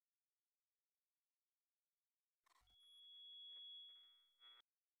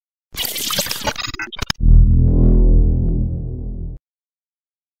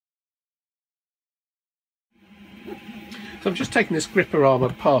So I'm just taking this gripper arm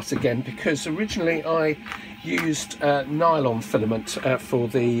apart again, because originally I used nylon filament for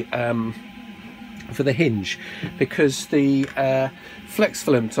the hinge, because the flex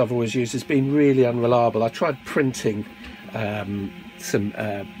filament I've always used has been really unreliable. I tried printing some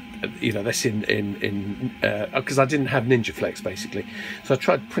you know, this in because I didn't have NinjaFlex basically, so I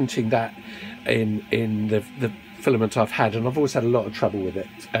tried printing that in the filament I've had, and I've always had a lot of trouble with it,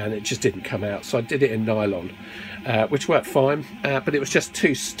 and it just didn't come out. So I did it in nylon, which worked fine, but it was just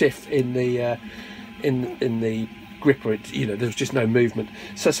too stiff in the gripper. You know, there was just no movement.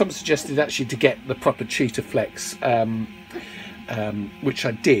 So someone suggested actually to get the proper cheetah flex, which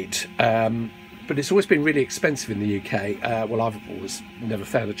I did. But it's always been really expensive in the UK. Well, I've always never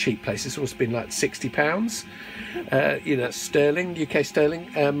found a cheap place. It's always been like £60, you know, sterling, UK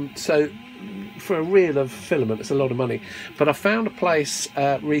sterling. So for a reel of filament, it's a lot of money. But I found a place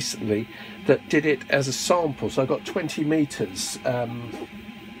recently that did it as a sample. So I got 20 metres. I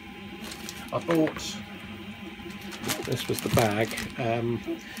bought, this was the bag.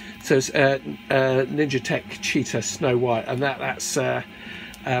 So it's NinjaTech Cheetah Snow White, and that's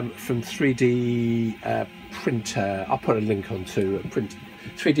from 3D printer. I'll put a link onto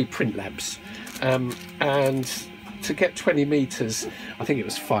 3D Print Labs, and to get 20 metres, I think it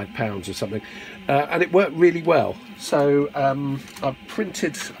was £5 or something, and it worked really well. So I've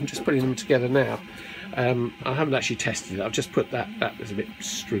printed, I'm just putting them together now. I haven't actually tested it. I've just put that was a bit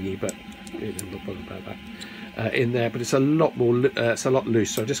stringy, but you know, I'm not bothered about that in there. But it's a lot more, it's a lot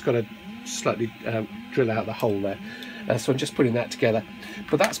loose, so I've just got to slightly drill out the hole there. So I'm just putting that together,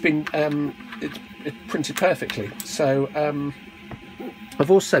 but that's been it printed perfectly. So I've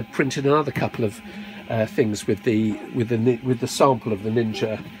also printed another couple of things with the sample of the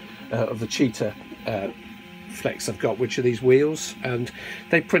Ninja of the Cheetah Flex I've got, which are these wheels, and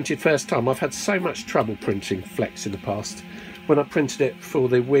they printed first time. I've had so much trouble printing Flex in the past. When I printed it for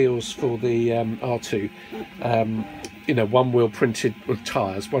the wheels for the R2, you know, one wheel printed with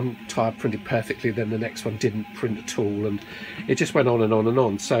tyres, one tyre printed perfectly, then the next one didn't print at all, and it just went on and on and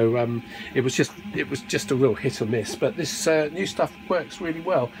on. So it was just a real hit or miss. But this new stuff works really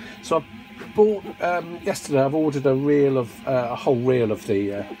well. So I bought yesterday. I've ordered a reel of a whole reel of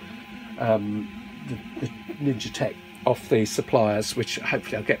the NinjaTech off the suppliers, which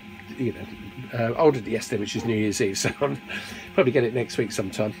hopefully I'll get. You know, I ordered it yesterday, which is New Year's Eve, so I'll probably get it next week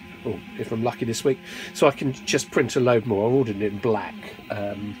sometime, or if I'm lucky this week, so I can just print a load more. I ordered it in black,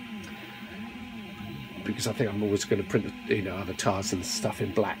 because I think I'm always going to print, you know, avatars and stuff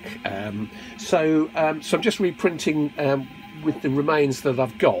in black. So I'm just reprinting with the remains that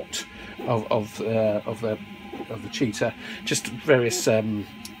I've got of the Cheetah, just various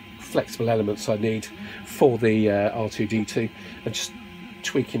flexible elements I need for the R2D2, and just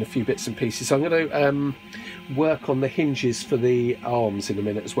tweaking a few bits and pieces. So I'm going to work on the hinges for the arms in a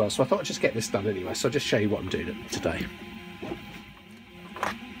minute as well. So I thought I'd just get this done anyway. So I'll just show you what I'm doing today.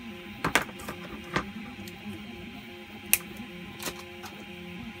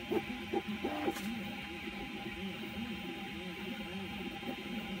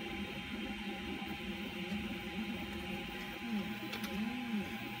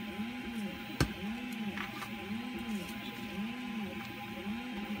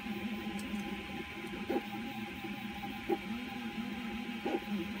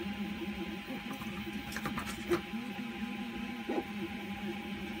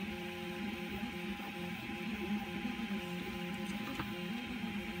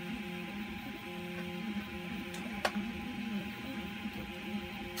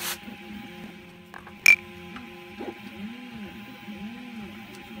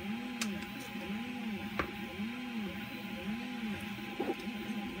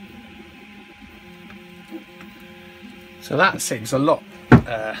 So that seems a lot,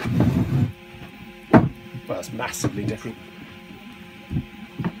 well, it's massively different.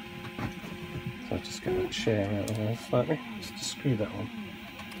 So I'm just going to chair out of there slightly, just to screw that on.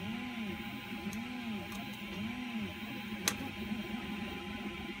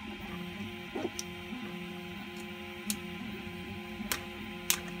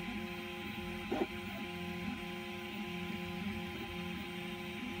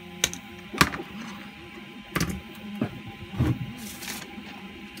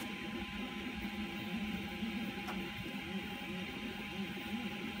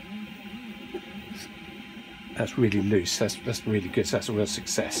 That's really loose. That's really good. So that's a real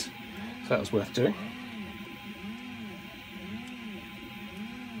success. So that was worth doing.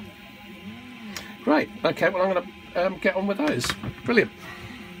 Great. Okay. Well, I'm going to get on with those. Brilliant.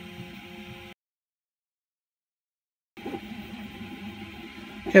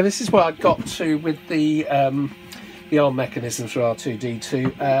 Yeah, this is what I got to with the the arm mechanisms for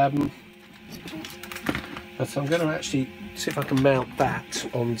R2D2. But I'm going to actually see if I can mount that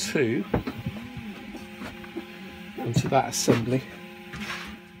onto that assembly.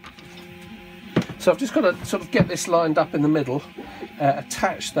 So I've just got to sort of get this lined up in the middle,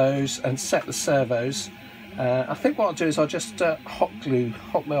 attach those and set the servos. I think what I'll do is I'll just hot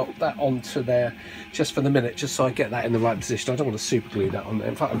melt that onto there just for the minute, just so I get that in the right position. I don't want to super glue that on there.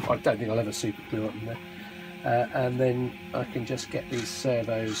 In fact, I don't think I'll ever super glue it on there. And then I can just get these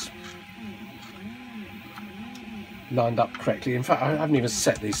servos lined up correctly. In fact, I haven't even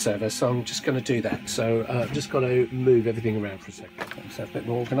set these servos, so I'm just going to do that. So I've just got to move everything around for a second, so a bit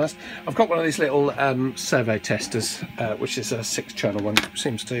more organised. I've got one of these little servo testers, which is a 6-channel one.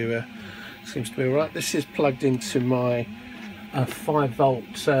 Seems to be all right. This is plugged into my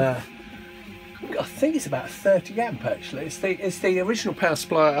 5-volt. I think it's about 30 amp actually. It's the original power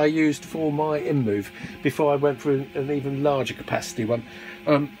supply I used for my InMove before I went for an even larger capacity one.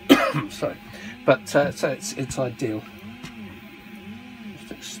 Sorry. But so it's ideal.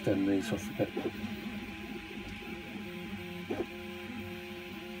 Just extend these off a bit.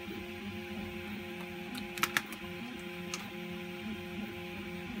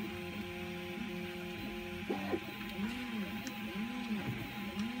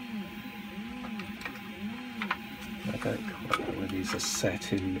 I don't quite know where these are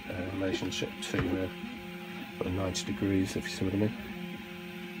set in relationship to 90 degrees, if you see what I mean.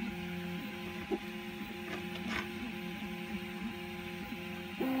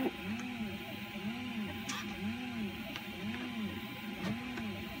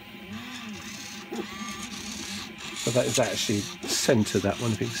 So that is actually centred, that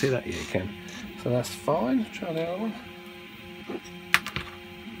one, if you can see that. Yeah, you can. So that's fine. Try the other one.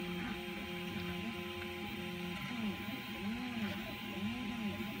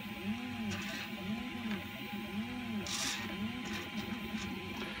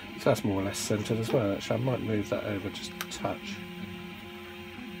 So that's more or less centred as well. Actually, I might move that over just a touch.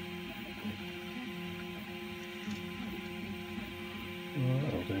 Oh,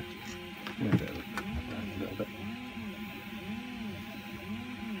 that'll do. Move it a little bit.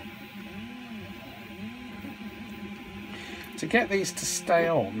 To get these to stay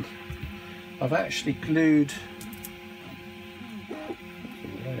on, I've actually glued some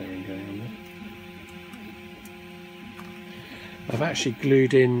layering going on there. I've actually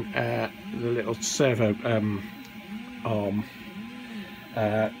glued in the little servo arm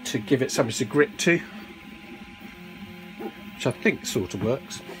to give it something to grip to, which I think sort of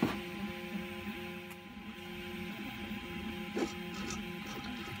works.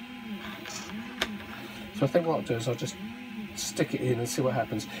 So I think what I'll do is I'll just stick it in and see what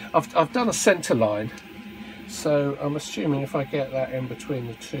happens. I've done a centre line, so I'm assuming if I get that in between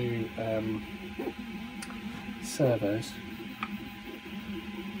the two servos,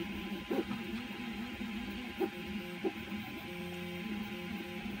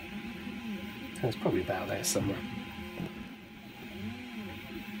 it's probably about there somewhere.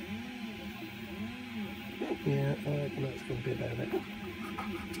 Yeah, no, it's going to be about it.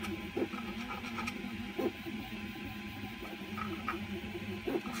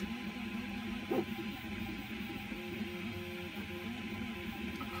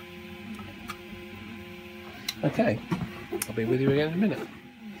 Okay, I'll be with you again in a minute.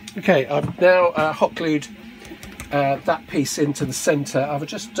 Okay, I've now hot glued that piece into the centre. I was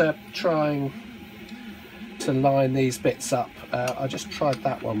just trying to line these bits up. I just tried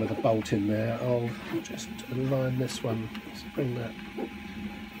that one with a bolt in there. I'll just line this one. Let's bring that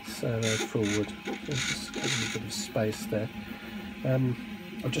servo forward. Just give a bit of space there.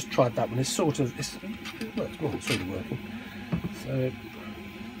 I've just tried that one. It's sort of, it's more than sort of working. So.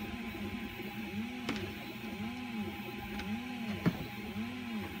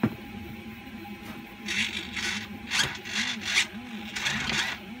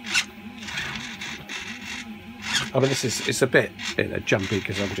 I mean, it's a bit jumpy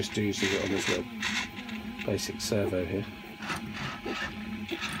because I'm just using it on this little basic servo here.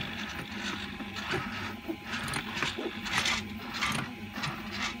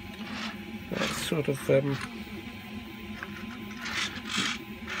 That's sort of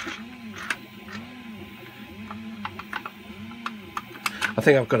I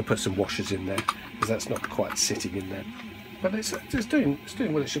think I've got to put some washers in there because that's not quite sitting in there. But it's doing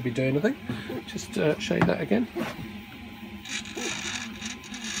what it should be doing, I think. Just show you that again.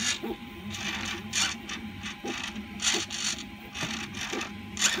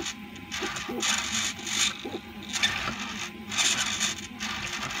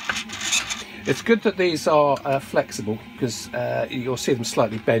 It's good that these are flexible because you'll see them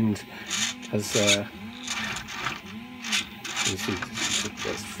slightly bend as You see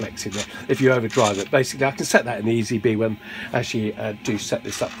there's flexing there. If you overdrive it, basically I can set that in the Easy B when I actually do set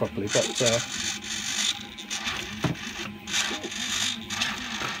this up properly. But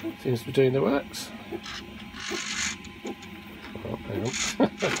seems to be doing the works. Oh, hang on.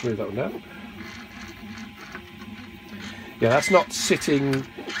 Let's move that one down. Yeah, that's not sitting.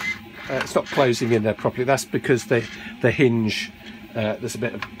 It's not closing in there properly. That's because the hinge. There's a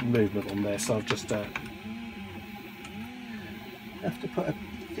bit of movement on there, so I've just have to put a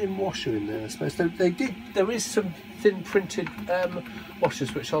thin washer in there, I suppose. There is some thin printed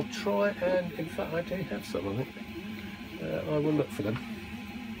washers which I'll try, and in fact I do have some. I think I will look for them.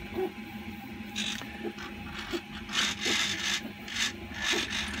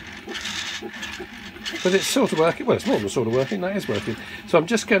 But it's sort of working. Well, it's more than sort of working. That is working. So I'm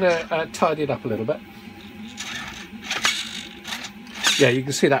just going to tidy it up a little bit. Yeah, you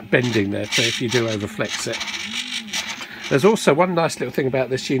can see that bending there, so if you do overflex it. There's also one nice little thing about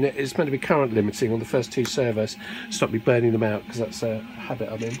this unit. It's meant to be current limiting on the first 2 servos. Stop me burning them out, because that's a habit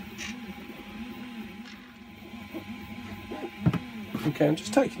I'm in. Okay, I'm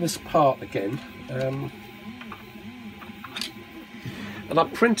just taking this apart again. And I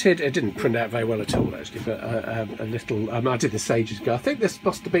printed, it didn't print out very well at all actually, but a little, I did this ages ago. I think this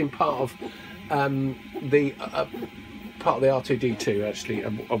must have been part of the R2D2 actually,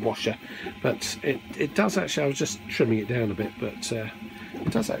 a washer. But it does actually, I was just trimming it down a bit, but it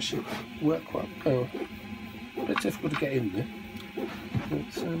does actually work quite well. A bit difficult to get in there. But,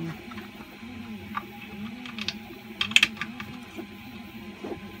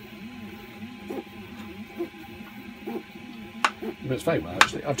 but it's very well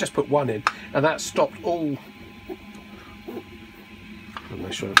actually. I've just put one in, and that stopped all. I'll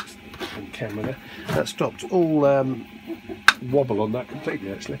make sure it's on camera there. That stopped all wobble on that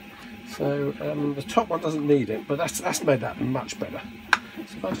completely actually. So the top one doesn't need it, but that's made that much better.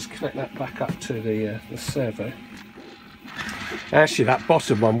 So if I just connect that back up to the servo. Actually, that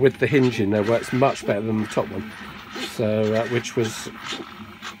bottom one with the hinge in there works much better than the top one. So which was.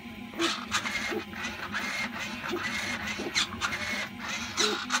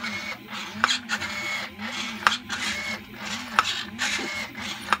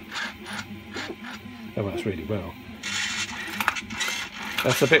 Oh, that's really well.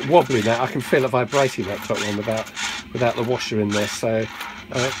 That's a bit wobbly now. I can feel it vibrating, that top one, without the washer in there. So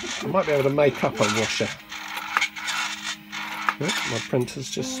I might be able to make up a washer. Oh, my printer's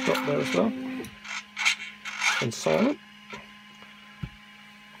just stopped there as well. And silent.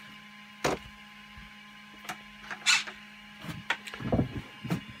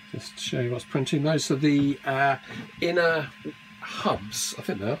 Just to show you what's printing. Those are the inner hubs, I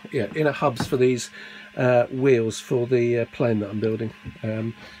think they are. Yeah, inner hubs for these wheels for the plane that I'm building,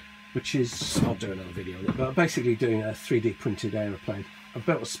 which is, I'll do another video on it, but I'm basically doing a 3D printed aeroplane. I've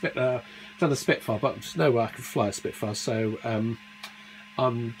built done a Spitfire, but there's no way I can fly a Spitfire, so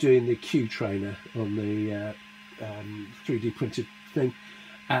I'm doing the Q trainer on the 3D printed thing,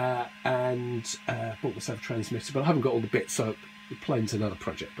 and bought myself a transmitter, but I haven't got all the bits, so the plane's another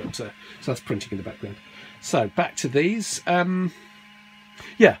project, but so that's printing in the background. So back to these.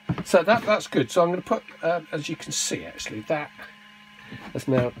 Yeah, so that's good. So I'm going to put, as you can see actually, that has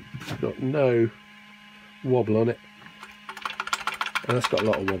now got no wobble on it, and that's got a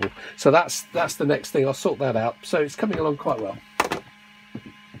lot of wobble. So that's the next thing. I'll sort that out. So it's coming along quite well.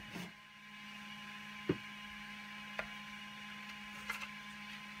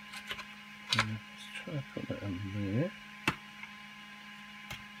 Let's try to put that on there.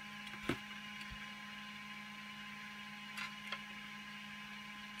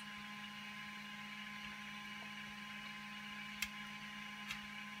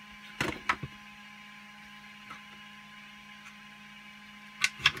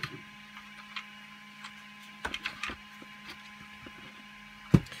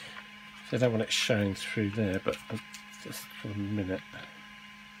 I don't want it showing through there, but just for a minute.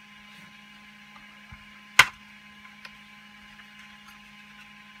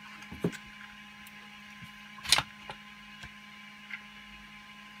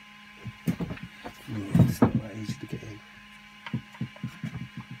 Yeah, it's not that easy to get in.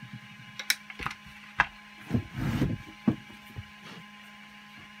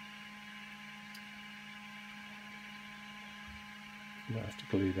 Might have to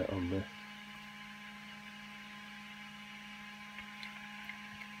glue that on there.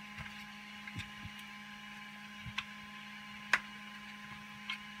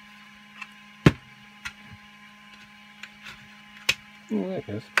 Oh, there it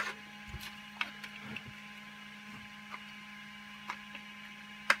goes.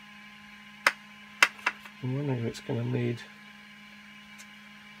 I'm wondering if it's going to need.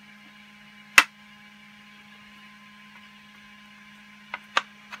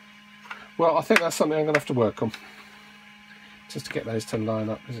 Well, I think that's something I'm going to have to work on, just to get those to line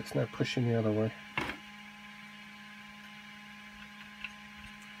up, because it's now pushing the other way.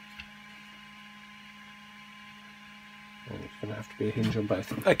 And it's going to have to be a hinge on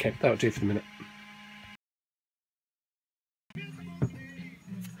both. Okay, that'll do for the minute.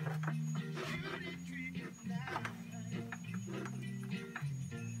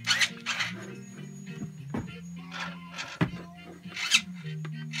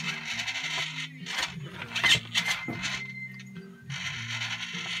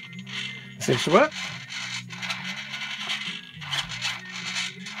 Seems to work.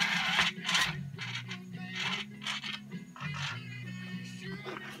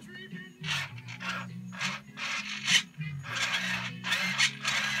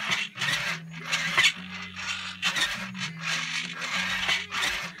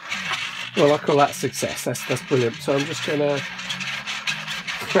 Well, I call that success. That's brilliant. So I'm just gonna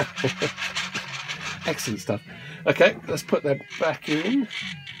excellent stuff. Okay, let's put that back in.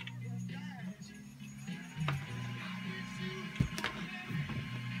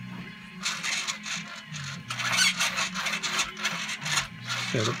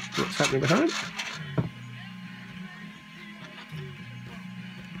 So what's happening behind?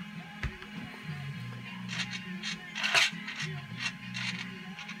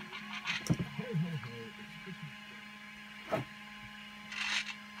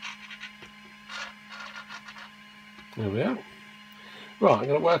 There we are. Right, I'm going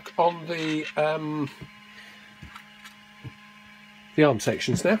to work on the arm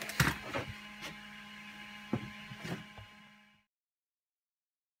sections now.